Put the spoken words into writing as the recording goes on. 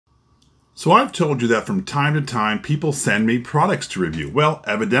So I've told you that from time to time people send me products to review. Well,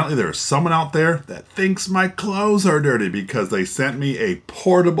 evidently there's someone out there that thinks my clothes are dirty because they sent me a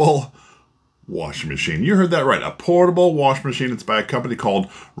portable washing machine. You heard that right, a portable washing machine. It's by a company called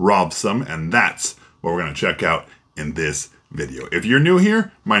ROVSUN, and that's what we're going to check out in this video. If you're new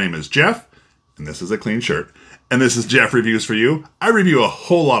here, my name is Jeff, and this is a clean shirt. And this is Jeff Reviews for You. I review a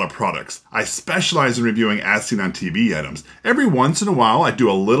whole lot of products. I specialize in reviewing as seen on TV items. Every once in a while, I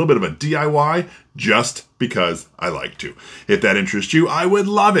do a little bit of a DIY just because I like to. If that interests you, I would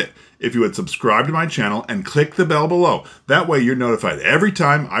love it if you would subscribe to my channel and click the bell below. That way you're notified every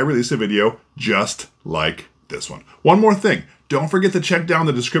time I release a video just like this one. One more thing. Don't forget to check down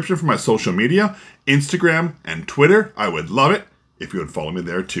the description for my social media, Instagram and Twitter. I would love it if you would follow me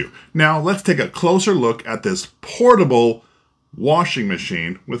there too. Now, let's take a closer look at this portable washing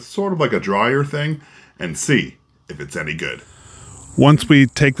machine with sort of like a dryer thing and see if it's any good. Once we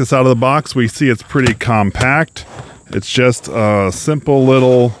take this out of the box, we see it's pretty compact. It's just a simple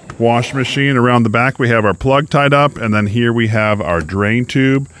little washing machine. Around the back, we have our plug tied up, and then here we have our drain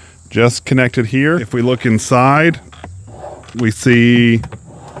tube just connected here. If we look inside, we see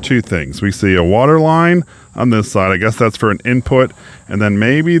two things. We see a water line on this side. I guess that's for an input, and then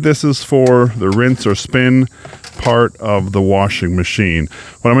maybe this is for the rinse or spin part of the washing machine.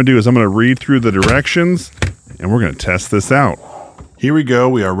 What I'm going to do is I'm going to read through the directions and we're going to test this out. Here we go.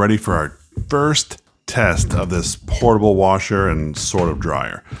 We are ready for our first test of this portable washer and sort of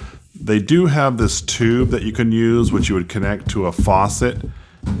dryer. They do have this tube that you can use, which you would connect to a faucet,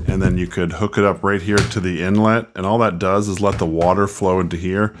 and then you could hook it up right here to the inlet, and all that does is let the water flow into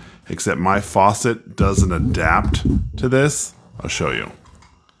here, except my faucet doesn't adapt to this. I'll show you.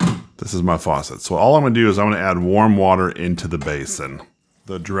 This is my faucet. So all I'm going to do is I'm going to add warm water into the basin.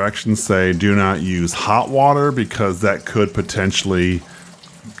 The directions say do not use hot water because that could potentially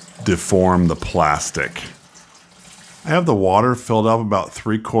deform the plastic. I have the water filled up about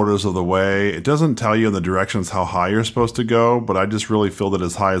 3/4 of the way. It doesn't tell you in the directions how high you're supposed to go, but I just really filled it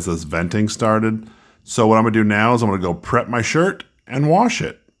as high as this venting started. So what I'm going to do now is I'm going to go prep my shirt and wash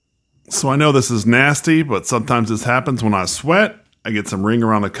it. So I know this is nasty, but sometimes this happens when I sweat. I get some ring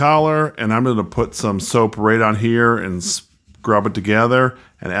around the collar, and I'm going to put some soap right on here and scrub it together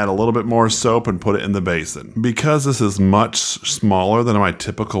and add a little bit more soap and put it in the basin. Because this is much smaller than my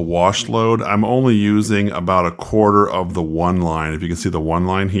typical wash load, I'm only using about 1/4 of the one line. If you can see the one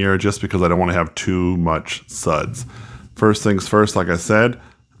line here, just because I don't want to have too much suds. First things first, like I said,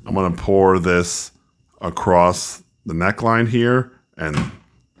 I'm going to pour this across the neckline here and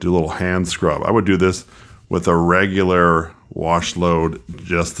do a little hand scrub. I would do this with a regular wash load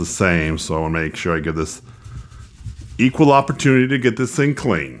just the same, so I want to make sure I give this equal opportunity to get this thing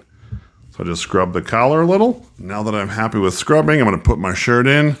clean. So I just scrub the collar a little. Now that I'm happy with scrubbing, I'm going to put my shirt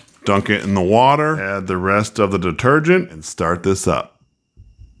in, dunk it in the water, add the rest of the detergent, and start this up.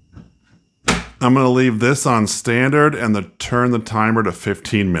 I'm going to leave this on standard and turn the timer to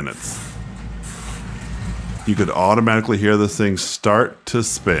 15 minutes. You could automatically hear this thing start to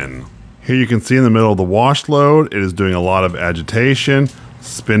spin. Here you can see in the middle of the wash load, it is doing a lot of agitation,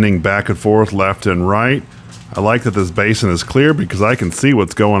 spinning back and forth left and right. I like that this basin is clear because I can see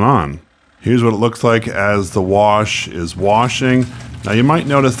what's going on. Here's what it looks like as the wash is washing. Now you might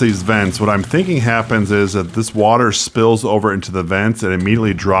notice these vents. What I'm thinking happens is that this water spills over into the vents and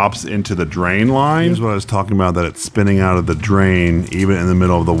immediately drops into the drain line. Here's what I was talking about, that it's spinning out of the drain even in the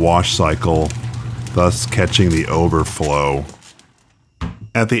middle of the wash cycle, thus catching the overflow.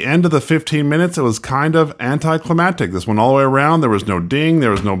 At the end of the 15 minutes, it was kind of anticlimactic. This went all the way around. There was no ding, there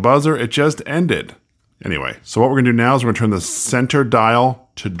was no buzzer. It just ended. Anyway, so what we're going to do now is we're going to turn the center dial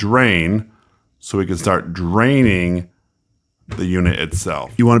to drain so we can start draining the unit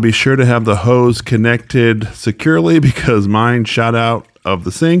itself. You want to be sure to have the hose connected securely because mine shot out of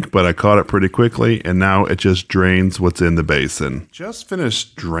the sink, but I caught it pretty quickly, and now it just drains what's in the basin. Just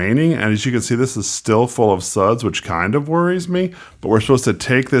finished draining, and as you can see, this is still full of suds, which kind of worries me, but we're supposed to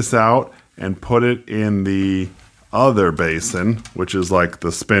take this out and put it in the other basin, which is like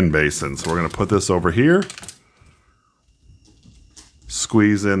the spin basin. So we're going to put this over here,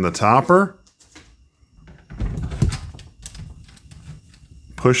 squeeze in the topper,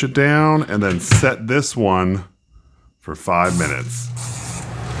 push it down, and then set this one for 5 minutes.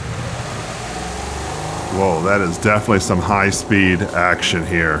 Whoa, that is definitely some high-speed action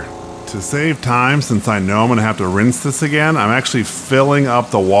here. To save time, since I know I'm going to have to rinse this again, I'm actually filling up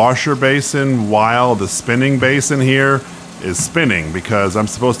the washer basin while the spinning basin here is spinning, because I'm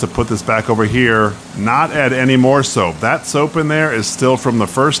supposed to put this back over here, not add any more soap. That soap in there is still from the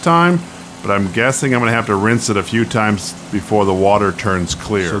first time, but I'm guessing I'm gonna have to rinse it a few times before the water turns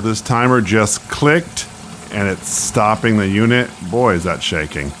clear. So this timer just clicked and it's stopping the unit. Boy, is that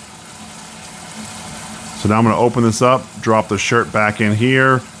shaking. So now I'm gonna open this up, drop the shirt back in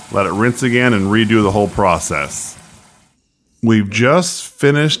here, let it rinse again, and redo the whole process. We've just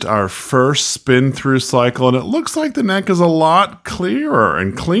finished our first spin through cycle, and it looks like the neck is a lot clearer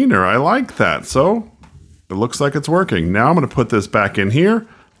and cleaner. I like that. So it looks like it's working. Now I'm gonna put this back in here,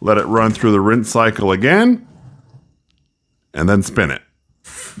 let it run through the rinse cycle again, and then spin it.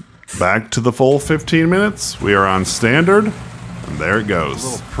 Back to the full 15 minutes. We are on standard, and there it goes. A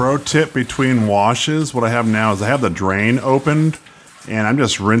little pro tip between washes. What I have now is I have the drain opened, and I'm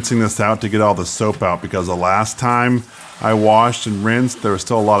just rinsing this out to get all the soap out, because the last time I washed and rinsed, there was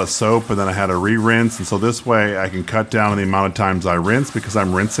still a lot of soap, and then I had to re-rinse, and so this way I can cut down on the amount of times I rinse because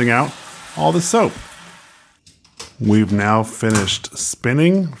I'm rinsing out all the soap. We've now finished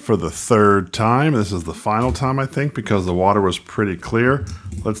spinning for the third time. This is the final time, I think, because the water was pretty clear.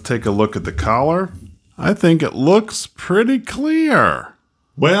 Let's take a look at the collar. I think it looks pretty clear.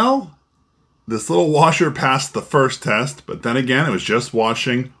 Well, this little washer passed the first test, but then again, it was just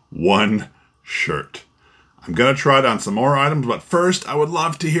washing one shirt. I'm gonna try it on some more items, but first, I would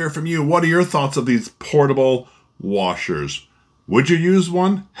love to hear from you. What are your thoughts of these portable washers? Would you use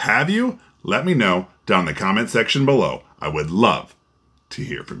one? Have you? Let me know down in the comment section below. I would love to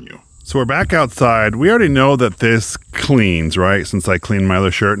hear from you. So we're back outside. We already know that this cleans, right? Since I cleaned my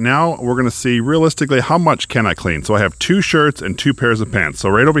other shirt. Now we're gonna see realistically how much can I clean. So I have 2 shirts and 2 pairs of pants. So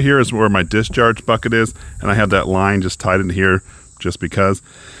right over here is where my discharge bucket is, and I have that line just tied into here just because.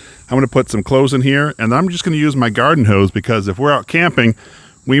 I'm gonna put some clothes in here, and I'm just gonna use my garden hose because if we're out camping,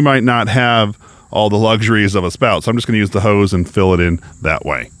 we might not have all the luxuries of a spout. So I'm just gonna use the hose and fill it in that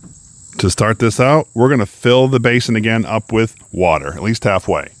way. To start this out, we're gonna fill the basin again up with water, at least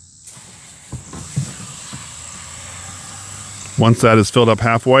halfway. Once that is filled up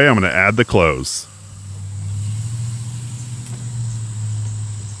halfway, I'm gonna add the clothes.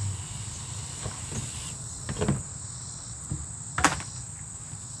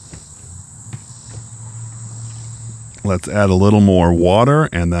 Let's add a little more water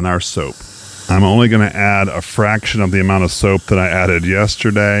and then our soap. I'm only going to add a fraction of the amount of soap that I added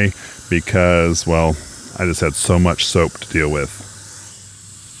yesterday because, well, I just had so much soap to deal with.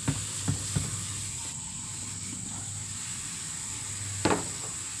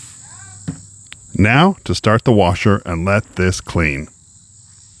 Now to start the washer and let this clean.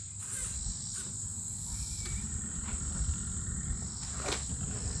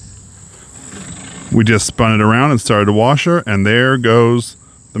 We just spun it around and started the washer, and there goes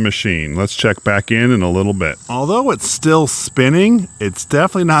the machine. Let's check back in a little bit. Although it's still spinning, it's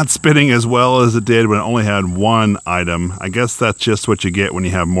definitely not spinning as well as it did when it only had one item. I guess that's just what you get when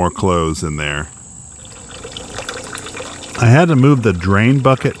you have more clothes in there. I had to move the drain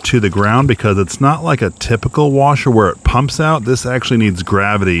bucket to the ground because it's not like a typical washer where it pumps out. This actually needs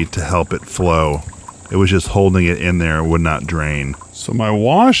gravity to help it flow. It was just holding it in there, it would not drain. So my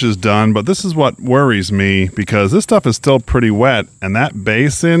wash is done, but this is what worries me because this stuff is still pretty wet, and that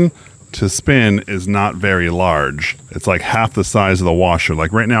basin to spin is not very large. It's like half the size of the washer.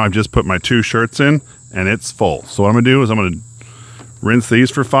 Like right now I've just put my 2 shirts in and it's full. So what I'm gonna do is I'm gonna rinse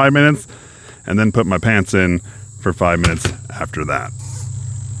these for 5 minutes and then put my pants in for 5 minutes after that.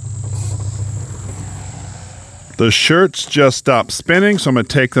 The shirts just stopped spinning, so I'm going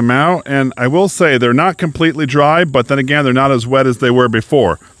to take them out. And I will say they're not completely dry, but then again, they're not as wet as they were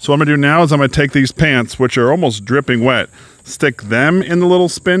before. So what I'm going to do now is I'm going to take these pants, which are almost dripping wet, stick them in the little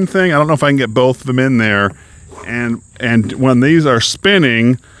spin thing. I don't know if I can get both of them in there. And when these are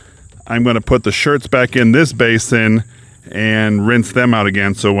spinning, I'm going to put the shirts back in this basin and rinse them out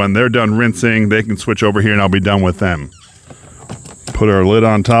again. So when they're done rinsing, they can switch over here and I'll be done with them. Put our lid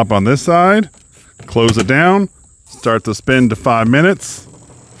on top on this side, close it down. Start the spin to 5 minutes.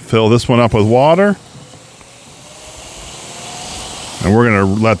 Fill this one up with water. And we're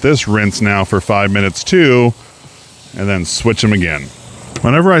going to let this rinse now for 5 minutes too, and then switch them again.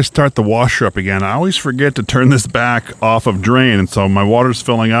 Whenever I start the washer up again, I always forget to turn this back off of drain. And so my water's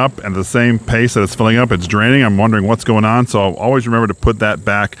filling up, and at the same pace that it's filling up, it's draining. I'm wondering what's going on. So I'll always remember to put that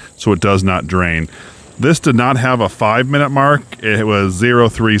back so it does not drain. This did not have a 5-minute mark. It was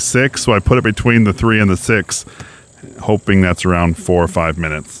 0.36, so I put it between the 3 and the 6, hoping that's around 4 or 5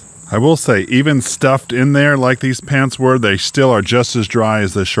 minutes. I will say, even stuffed in there like these pants were, they still are just as dry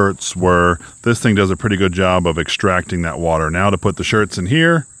as the shirts were. This thing does a pretty good job of extracting that water. Now to put the shirts in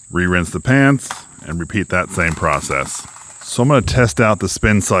here, re-rinse the pants, and repeat that same process. So I'm going to test out the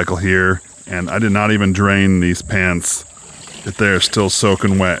spin cycle here, and I did not even drain these pants if they're still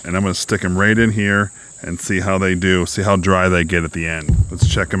soaking wet. And I'm going to stick them right in here and see how they do, see how dry they get at the end. Let's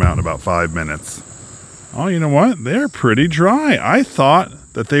check them out in about 5 minutes. Oh, you know what? They're pretty dry. I thought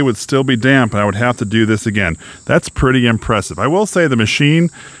that they would still be damp and I would have to do this again. That's pretty impressive. I will say the machine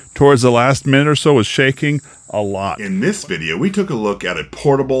towards the last minute or so was shaking a lot. In this video, we took a look at a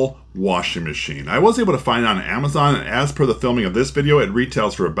portable washing machine. I was able to find it on Amazon, and as per the filming of this video, it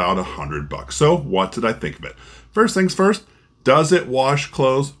retails for about $100. So what did I think of it? First things first, does it wash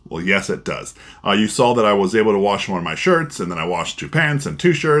clothes? Well, yes, it does. You saw that I was able to wash one of my shirts, and then I washed 2 pants and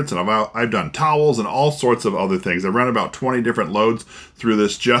 2 shirts, and I've done towels and all sorts of other things. I ran about 20 different loads through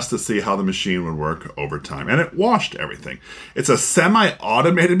this just to see how the machine would work over time, and it washed everything. It's a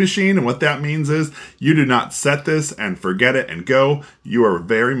semi-automated machine, and what that means is you do not set this and forget it and go. You are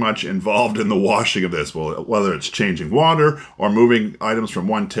very much involved in the washing of this, whether it's changing water or moving items from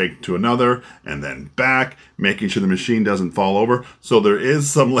one take to another and then back, making sure the machine doesn't fall over. So there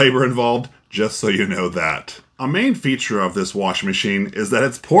is some labor involved, just so you know that. A main feature of this washing machine is that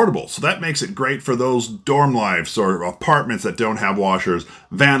it's portable, so that makes it great for those dorm lives or apartments that don't have washers,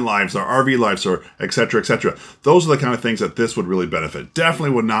 van lives or RV lives or etc, etc. Those are the kind of things that this would really benefit.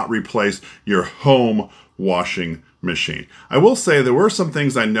 Definitely would not replace your home washing machine. I will say there were some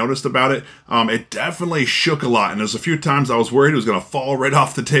things I noticed about it. It definitely shook a lot, and there's a few times I was worried it was going to fall right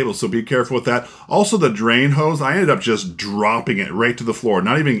off the table, so be careful with that. Also, the drain hose, I ended up just dropping it right to the floor,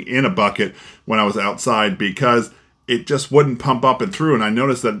 not even in a bucket when I was outside, because it just wouldn't pump up and through, and I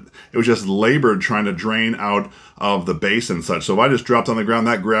noticed that it was just labored trying to drain out of the base and such. So if I just dropped on the ground,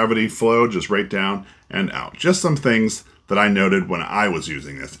 that gravity flowed just right down and out. Just some things that I noted when I was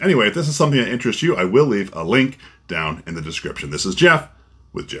using this. Anyway, if this is something that interests you, I will leave a link down in the description. This is Jeff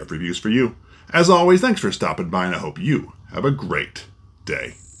with Jeff Reviews for You. As always, thanks for stopping by, and I hope you have a great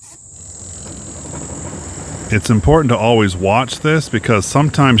day. It's important to always watch this because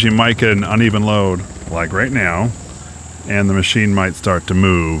sometimes you might get an uneven load, like right now, and the machine might start to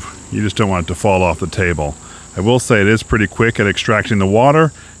move. You just don't want it to fall off the table. I will say it is pretty quick at extracting the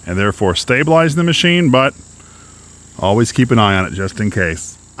water and therefore stabilizing the machine, but always keep an eye on it just in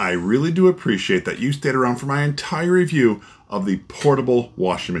case. I really do appreciate that you stayed around for my entire review of the portable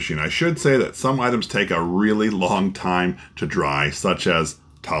washing machine. I should say that some items take a really long time to dry, such as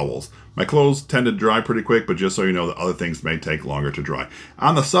towels. My clothes tend to dry pretty quick, but just so you know that other things may take longer to dry.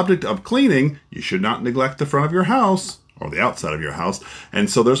 On the subject of cleaning, you should not neglect the front of your house or the outside of your house. And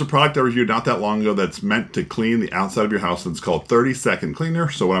so there's a product I reviewed not that long ago that's meant to clean the outside of your house, and it's called 30-Second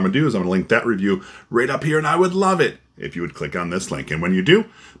Cleaner. So what I'm gonna do is I'm gonna link that review right up here, and I would love it if you would click on this link. And when you do,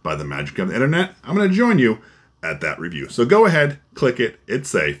 by the magic of the internet, I'm gonna join you at that review. So go ahead, click it, it's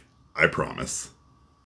safe, I promise.